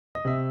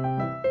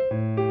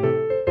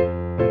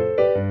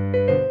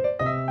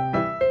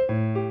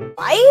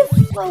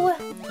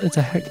What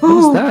the heck? What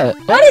is that?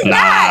 What is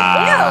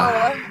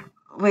that?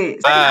 Ew.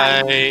 Wait.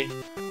 Bye.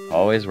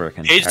 Always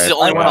working. Paige is the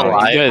only one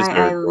alive. You guys I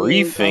are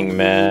leave, griefing, I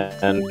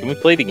man. leave. Can we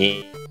play the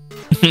game?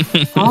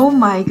 Oh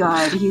my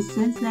god, he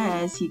says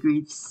that as he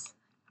griefs.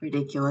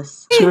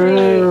 Ridiculous.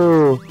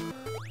 True.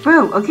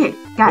 Bro, okay,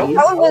 guys.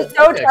 I was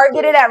so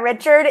targeted at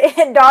Richard,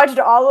 it dodged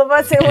all of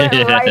us and went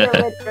right at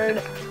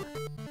Richard.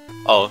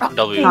 Oh,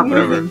 W. Stop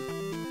Whatever. moving.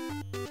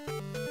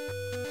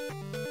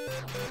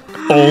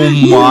 Oh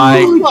my.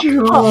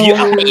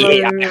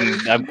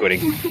 I'm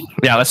quitting.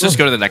 Yeah, let's just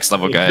go to the next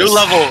level, guys. New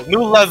level,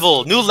 new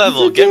level, new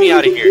level. Get me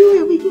out of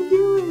here. We can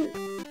do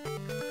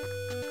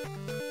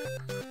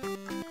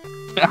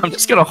it. I'm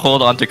just gonna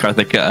hold on to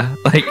Karthika.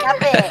 Like. Stop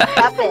it,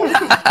 stop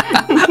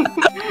it.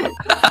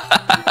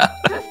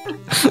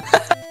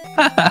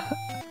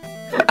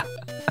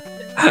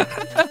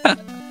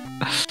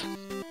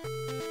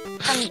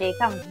 Come, Jay,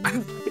 come.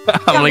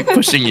 I'm like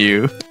pushing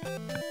you.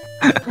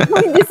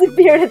 We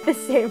disappeared at the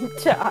same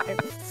time.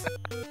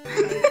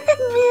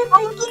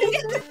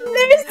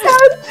 They're so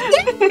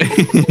cute.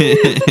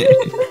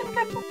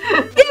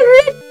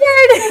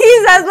 Richard! He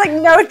has like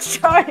no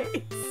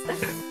choice.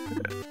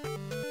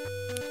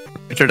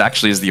 Richard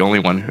actually is the only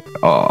one who.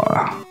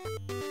 Oh.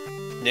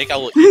 Nick, I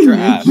will eat your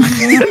ass.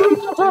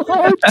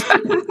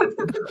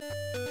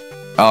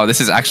 Oh,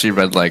 this is actually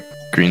red light,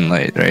 green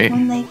light, right?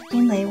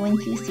 Green light, 1,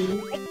 2,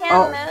 see. I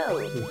can't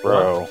move.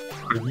 Bro,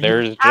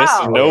 there's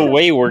just Ow. no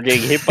way we're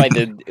getting hit by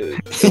the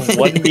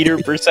 1 meter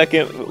per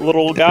second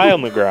little guy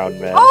on the ground,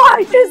 man. Oh,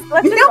 let's just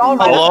all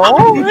run.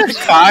 Hello?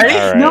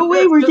 Hi? Alright. No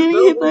way, we're getting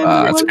hit by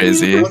That's 1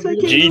 crazy. meter per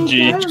second.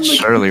 GG.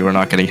 Surely we're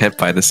not getting hit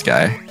by this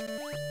guy.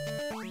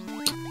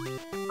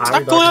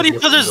 Stop going on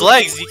each other's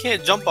legs. You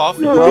can't jump off.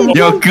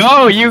 Yo,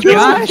 go, you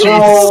guys!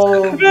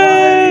 Oh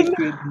my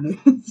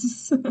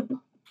goodness.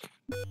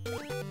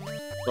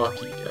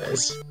 Fuck you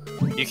guys.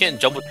 You can't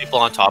jump with people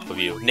on top of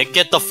you. Nick,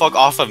 get the fuck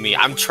off of me.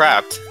 I'm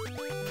trapped.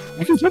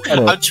 You can jump on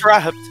I'm it.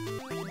 trapped.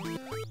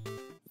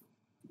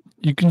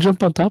 You can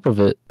jump on top of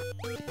it.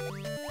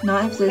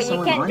 Not if there's But you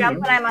someone can't on jump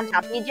you. when I'm on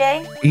top of you,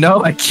 Jay.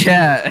 No, I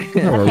can't.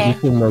 No, Okay. you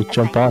can like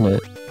jump on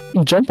it. You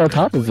can jump on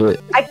top of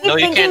it. I keep No,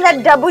 you thinking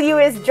can't. that W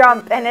is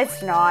jump, and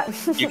it's not.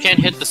 You can't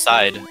hit the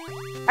side.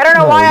 I don't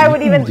know No, why I you would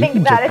can- even you think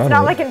can that. jump It's on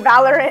not it. like in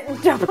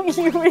Valorant, W is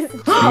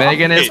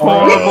Megan is Hey.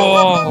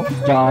 horrible.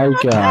 My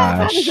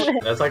gosh.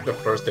 That's like the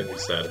first thing we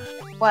said.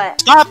 What?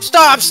 Stop,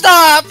 stop,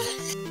 stop!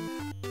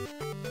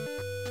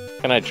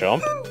 Can I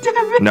jump?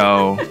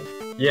 No.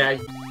 Yeah,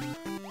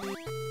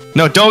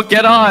 No, don't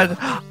get on.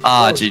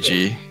 Ah,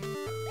 GG.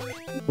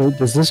 Wait,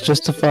 does this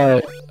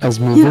justify us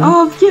moving? Get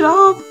off, get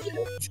off!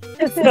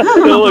 It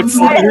looks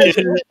like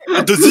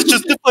it. Does this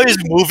justify his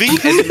moving?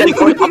 And then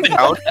going up and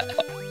down?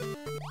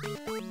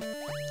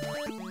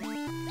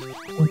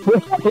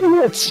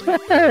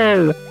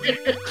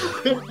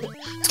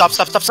 Stop,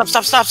 stop, stop, stop,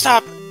 stop, stop,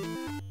 stop!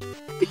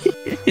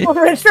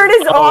 Richard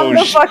is on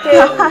the shit.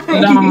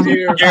 fucking.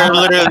 You're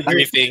literally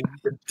griefing.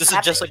 This is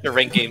just like the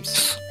rank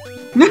games.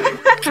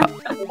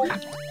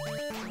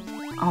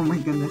 Oh my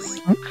goodness.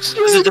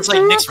 This is just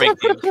like Nick's rank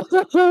game.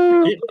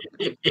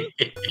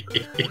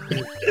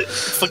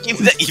 Fucking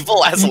the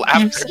evil ass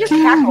laughter. Just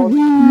cackled.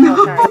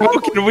 Oh, sorry. Oh,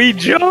 can we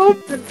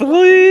jump,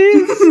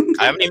 please?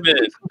 I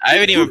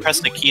haven't even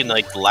pressed the key in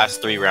like the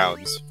last 3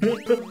 rounds.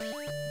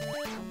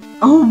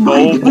 Oh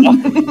my Oh my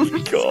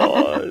goodness.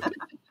 god.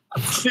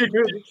 dude,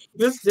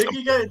 this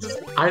Nicky guy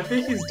I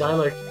think he's died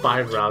like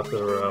 5 rounds in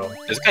a row.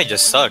 This guy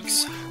just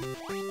sucks.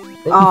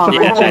 Oh,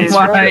 Yeah, Richard.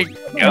 my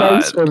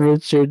Nice one,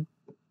 Richard.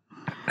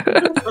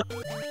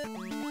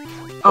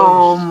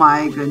 Oh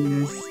my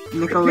goodness.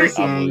 Nicholas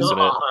I'm Yang. losing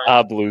it.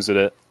 I'm losing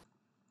it.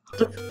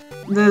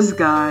 This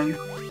guy.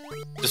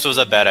 This was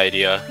a bad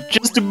idea.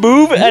 Just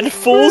move at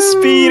full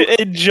speed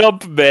and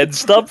jump, man.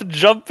 Stop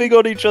jumping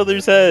on each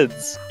other's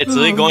heads. It's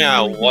literally going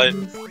Oh at my one.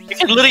 goodness. You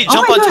can literally Oh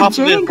jump my on god, top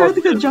Jay and of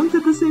Karthika it. jumped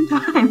at the same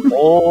time.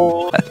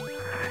 Oh.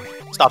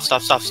 Stop,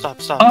 stop, stop,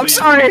 stop, stop. Oh, I'm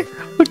sorry.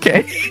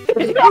 Okay.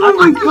 Oh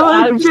my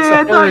god, I'm Jay,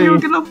 I thought you were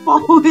sorry. gonna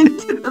fall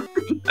into the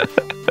thing.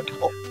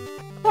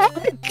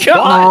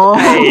 God.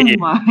 Oh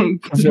my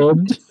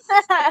Filmed.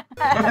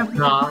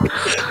 Nah.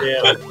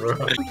 Yeah, bro.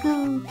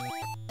 god.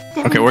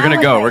 Okay, we're gonna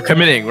go. We're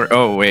committing.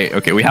 Oh wait.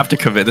 Okay, we have to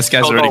commit. This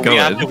guy's Go, already go,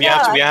 going. we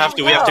have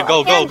to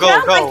go, go, Can't go,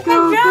 jump, go. I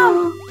can't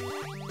jump.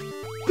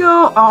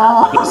 Go.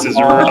 Oh. This is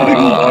really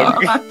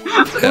long.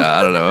 Yeah,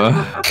 I don't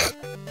know.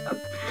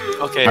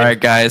 Okay. All right,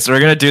 guys, we're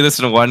gonna do this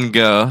in one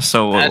go.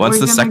 So And once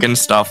we're the gonna- second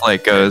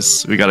stoplight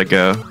goes, we gotta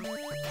go.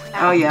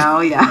 Oh yeah,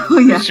 oh yeah, oh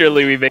yeah.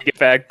 Surely we make it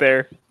back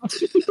there.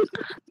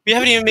 We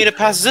haven't even made it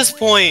past this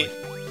point.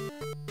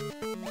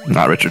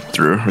 Not Richard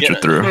through. Richard Yeah.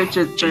 through.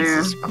 Richard there.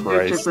 Jesus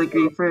Richard's Christ. like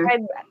reefer.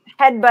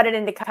 Head butted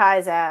into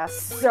Kai's ass.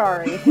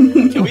 Sorry. Can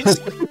we Richard.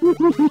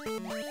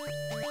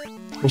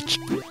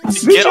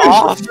 get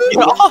off? Get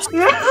off!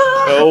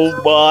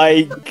 Oh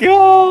my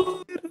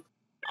god.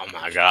 Oh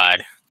my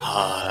god.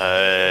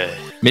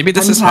 Maybe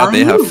this I'm is how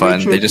they telling have you, fun.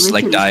 They Richard- just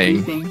like Richard is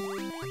dying.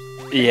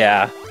 griefing.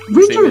 Yeah.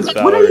 Richard, his what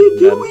are power,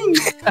 you man. doing?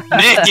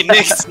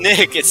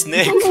 Nick, it's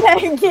Nick.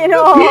 Get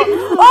off.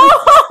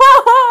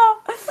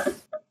 Oh!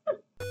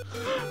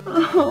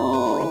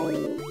 Oh.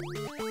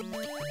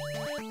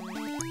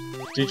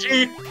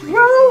 GG.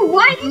 Bro,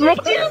 why did you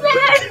do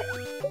that?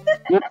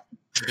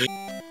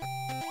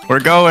 We're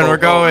going. We're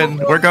going.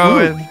 We're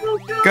going.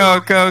 Go,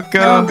 go,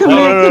 go. Come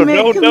No, here,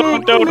 no, come no, here,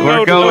 no, come no, here.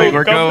 We're going.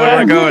 We're come going.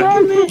 We're back. going.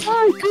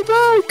 Come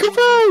back, come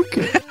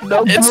back.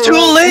 No, It's too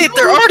late.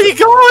 They're already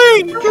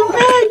going. Come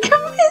back,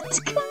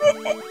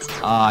 commit.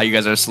 Ah, you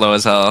guys are slow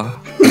as hell.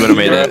 We would have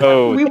made it.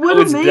 Bro, We that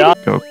would've was made dumb.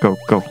 Go, go,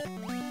 go.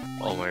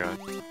 Oh my god.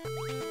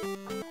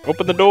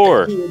 Open the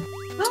door.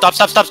 Stop.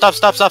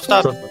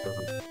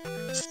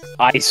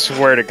 I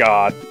swear to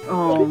God.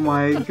 Oh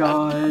my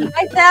god.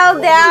 I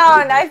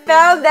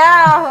fell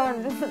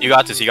down. You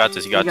got this. You got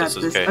this. You got It's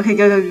this. okay. Okay,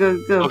 go.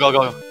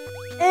 Go.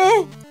 Eh,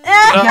 You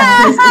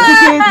got this.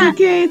 ah.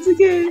 It's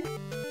okay.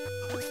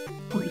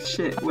 Holy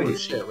shit, Oh wait.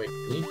 shit, wait,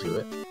 can you do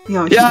it?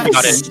 Yo, Yes. shit.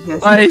 Got it.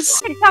 Yes.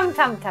 Nice. Come,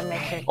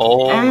 Richard.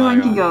 Oh Everyone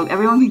my can god. go.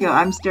 Everyone can go.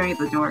 I'm staring at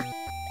the door.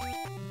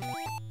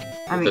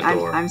 I mean, The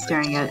door. I'm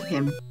staring at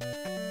him.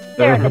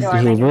 Stare at the door.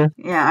 Richard.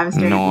 Yeah, I'm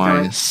staring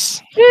Nice.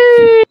 at the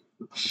door.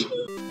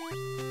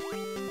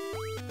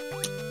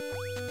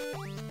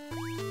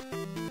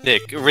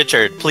 Nick,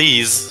 Richard,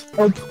 please.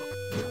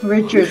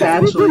 Richard's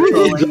actually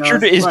trolling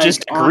Richard us. is like,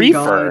 just a on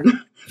griefer. God.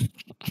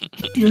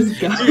 This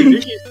guy. Dude,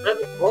 Nicky said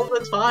it all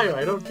the time.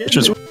 I don't get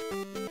Just- it.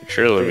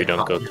 Surely we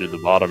don't go through the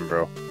bottom,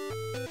 bro.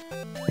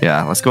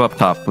 Yeah, let's go up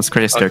top. Let's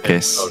create a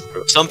staircase. Oh,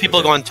 true. Some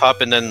people go on top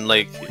and then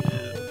like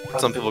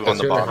some people go on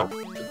It's the gonna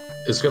bottom.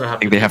 It's gonna I happen.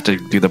 think they have to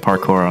do the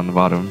parkour on the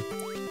bottom.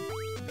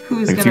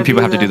 Who's Like, a gonna few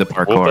people have to do that? the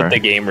We'll put the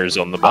parkour. gamers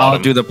on the I'll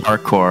bottom. do the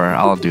parkour. I'm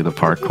a I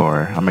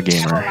will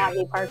gamer. not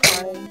be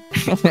parkouring.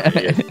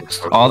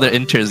 All the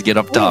interns get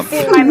up top.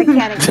 We've seen my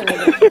mechanics in the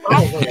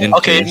Interns.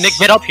 Okay, Nick,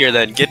 get up here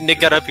then. Get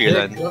up here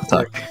then.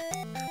 Suck.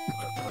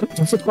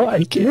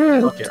 I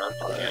can't. Okay, I'm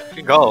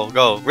fine.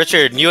 Go.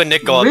 Richard, you and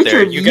Nick go up there.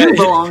 Richard, You you guys.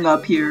 belong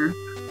up here.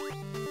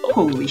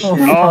 Holy shit. Oh,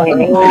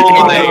 You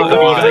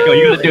gotta go.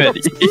 You gotta do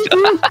it.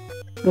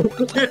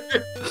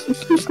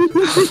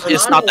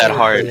 It's not that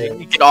hard.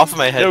 Get off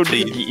my head, no,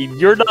 please.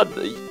 you're not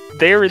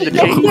there in the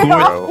Get chain,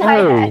 off bro. my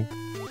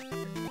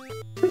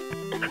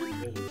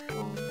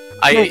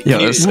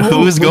head.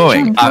 Who's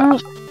going?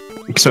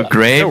 So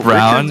Gray, No,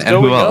 Brown, Richard's and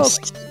who going up. else?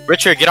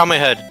 Richard, get on my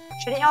head.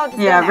 Shouldn't y'all just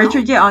Yeah, go Richard,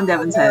 now? get on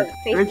Devin's head.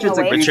 Facing Richard's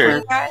a away from Richard.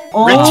 you guys?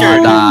 Oh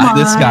Richard. Nah,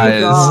 this my guy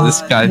God.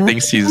 is. This guy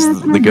thinks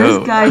he's the This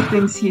goat. guy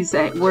thinks he's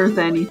worth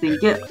anything. No.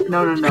 Get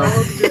No,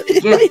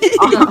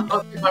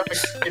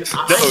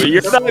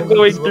 you're not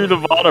going through the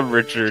bottom,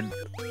 Richard.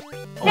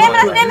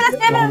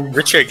 Stamina.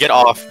 Richard, get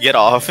off.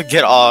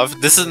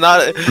 This is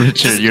not.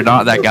 Richard, you're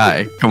not that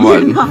guy. Come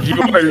on.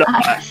 You are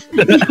not.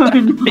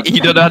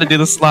 You don't know how to do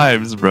the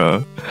slimes,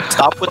 bro.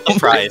 Stop with the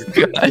pride.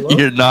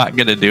 You're not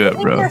gonna do it,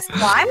 Think bro. they're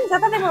slimes? I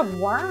thought they were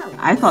worms.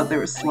 I thought they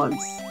were slugs.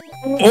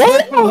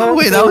 Oh,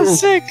 wait, that was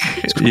sick.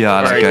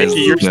 Yeah, that Alright, guy's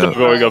Nikki, you're still dope.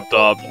 going up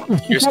top.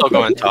 You're still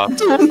going top.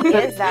 Who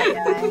is that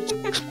guy?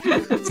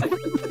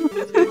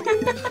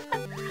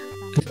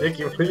 Thank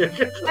you for your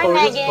Hi, oh,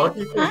 this Megan.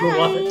 fucking thing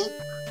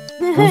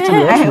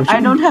to watch. I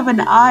don't have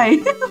an eye.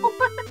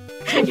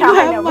 Yeah,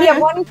 I know. We have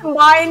one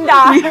combined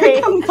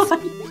eye.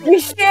 We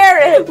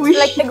share it. We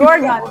like the share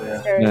Gorgon it.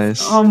 sisters.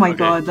 Nice. Oh my Okay.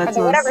 god, Or that's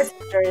the whatever us.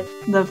 sisters.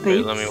 The Wait,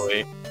 fates. let me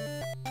wait.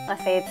 The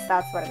Fates,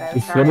 that's what it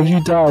is. If one of Sorry.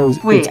 you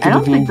dies, Wait, it's I gonna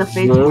don't think be the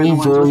fates were the very,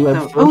 ones very with the.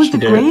 Oh, it's the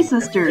unfortunate. Grey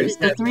sisters.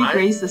 The three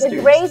Grey The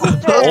sisters. Grey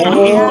sisters.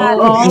 Oh. Yeah,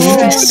 Oh the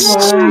Grey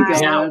sisters. my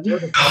Yeah, god. we're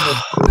the